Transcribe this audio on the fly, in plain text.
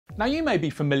Now, you may be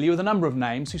familiar with a number of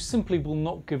names who simply will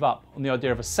not give up on the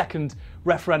idea of a second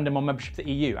referendum on membership of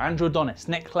the EU. Andrew Adonis,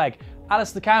 Nick Clegg,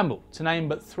 Alistair Campbell, to name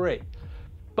but three.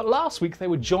 But last week they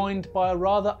were joined by a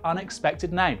rather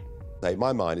unexpected name. Hey,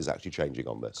 my mind is actually changing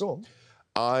on this. Go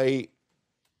on.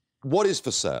 What is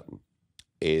for certain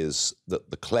is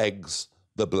that the Cleggs,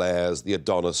 the Blairs, the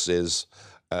Adonises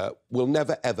will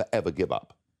never, ever, ever give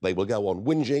up. They will go on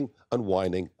whinging and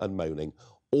whining and moaning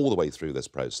all the way through this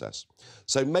process.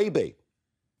 So maybe,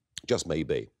 just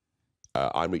maybe,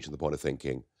 I'm reaching the point of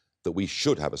thinking that we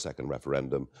should have a second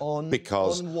referendum on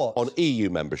what? On EU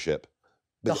membership.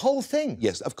 The whole thing?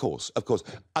 Yes, of course.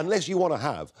 Unless you want to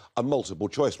have a multiple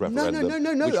choice referendum.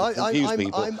 No. Which would confuse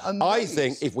people. I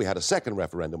think if we had a second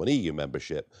referendum on EU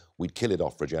membership, we'd kill it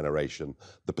off for a generation.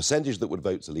 The percentage that would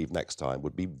vote to leave next time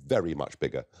would be very much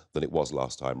bigger than it was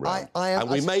last time round. And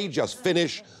we may just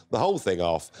finish the whole thing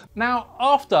off. Now,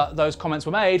 after those comments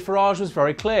were made, Farage was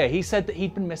very clear. He said that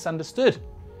he'd been misunderstood.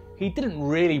 He didn't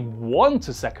really want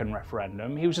a second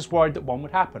referendum. He was just worried that one would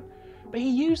happen. But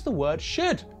he used the word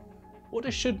should. What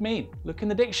does should mean? Look in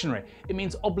the dictionary. It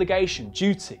means obligation,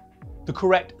 duty, the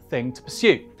correct thing to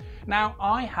pursue. Now,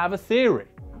 I have a theory.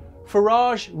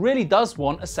 Farage really does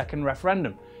want a second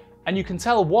referendum, and you can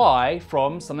tell why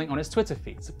from something on his Twitter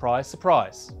feed. Surprise,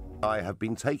 surprise. I have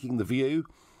been taking the view,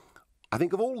 I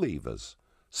think of all leavers,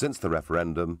 since the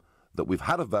referendum, that we've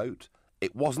had a vote,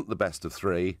 it wasn't the best of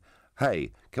three.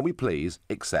 Hey, can we please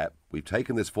accept we've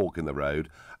taken this fork in the road,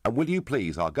 and will you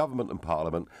please, our government and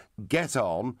parliament, get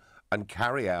on and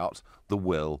carry out the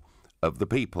will of the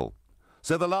people.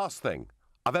 So the last thing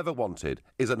I've ever wanted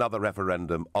is another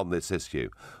referendum on this issue.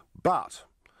 But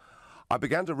I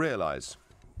began to realise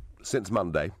since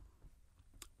Monday,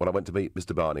 when I went to meet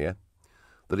Mr. Barnier,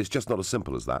 that it's just not as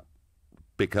simple as that.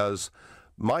 Because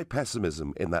my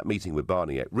pessimism in that meeting with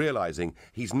Barnier, realising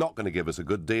he's not going to give us a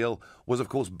good deal, was of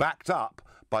course backed up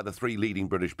by the three leading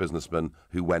British businessmen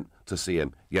who went to see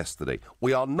him yesterday.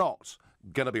 We are not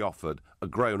going to be offered a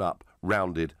grown-up,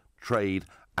 rounded trade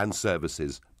and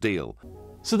services deal.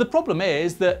 So the problem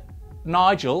is that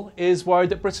Nigel is worried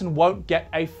that Britain won't get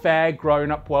a fair,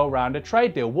 grown-up, well-rounded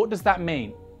trade deal. What does that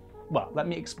mean? Well, let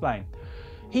me explain.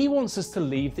 He wants us to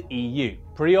leave the EU,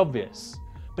 pretty obvious.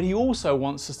 But he also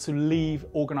wants us to leave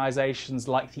organisations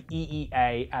like the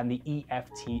EEA and the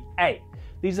EFTA.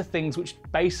 These are things which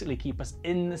basically keep us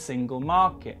in the single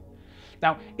market.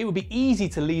 Now, it would be easy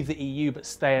to leave the EU but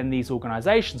stay in these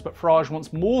organisations, but Farage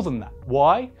wants more than that.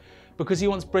 Why? Because he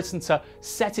wants Britain to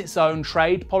set its own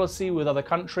trade policy with other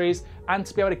countries and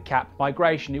to be able to cap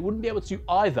migration. It wouldn't be able to do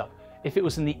either if it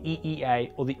was in the EEA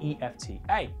or the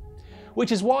EFTA.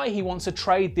 Which is why he wants a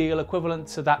trade deal equivalent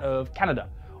to that of Canada,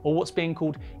 or what's being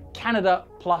called Canada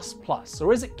Plus Plus.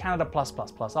 Or is it Canada Plus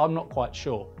Plus Plus? I'm not quite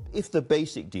sure. If the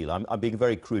basic deal, I'm being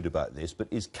very crude about this, but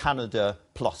is Canada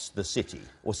plus the city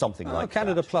or something like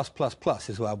Canada that? Canada plus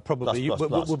as well, probably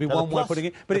plus. would be one way of putting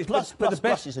it. But the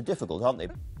pluses are difficult, aren't they?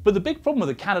 But the big problem with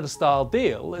the Canada-style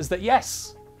deal is that,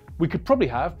 yes, we could probably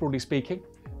have, broadly speaking,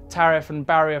 tariff and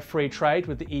barrier-free trade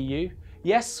with the EU.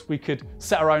 Yes, we could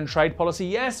set our own trade policy.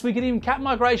 Yes, we could even cap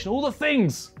migration, all the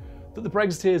things that the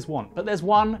Brexiteers want. But there's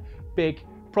one big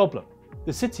problem.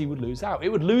 The city would lose out. It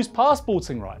would lose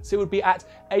passporting rights. It would be at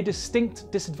a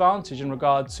distinct disadvantage in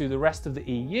regard to the rest of the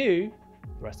EU,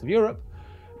 the rest of Europe,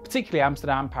 particularly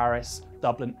Amsterdam, Paris,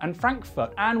 Dublin and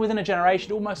Frankfurt. And within a generation,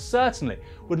 it almost certainly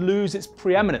would lose its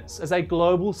preeminence as a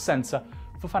global centre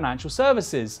for financial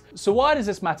services. So why does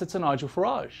this matter to Nigel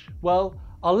Farage? Well,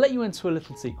 I'll let you into a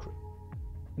little secret.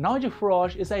 Nigel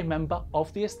Farage is a member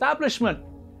of the establishment.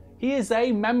 He is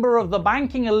a member of the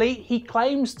banking elite he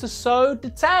claims to so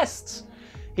detest.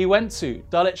 He went to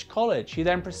Dulwich College. He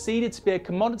then proceeded to be a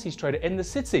commodities trader in the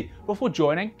city before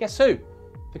joining, guess who?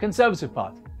 The Conservative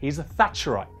Party. He's a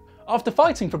Thatcherite. After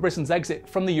fighting for Britain's exit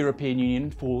from the European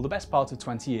Union for the best part of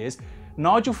 20 years,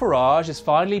 Nigel Farage is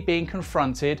finally being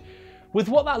confronted with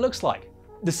what that looks like.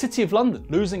 The City of London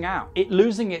losing out, it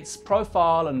losing its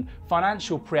profile and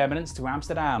financial preeminence to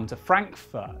Amsterdam, to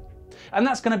Frankfurt. And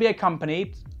that's going to be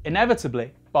accompanied,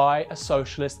 inevitably, by a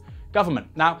socialist government.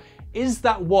 Now, is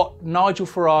that what Nigel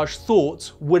Farage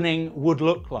thought winning would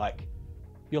look like?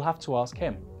 You'll have to ask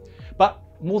him. But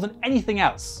more than anything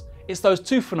else, it's those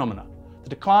two phenomena, the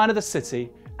decline of the city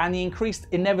and the increased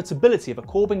inevitability of a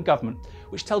Corbyn government,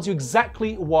 which tells you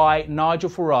exactly why Nigel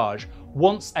Farage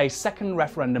wants a second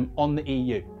referendum on the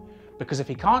EU. Because if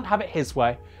he can't have it his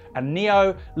way, and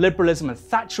neo-liberalism and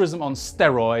Thatcherism on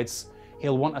steroids,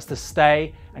 he'll want us to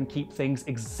stay and keep things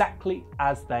exactly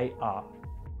as they are.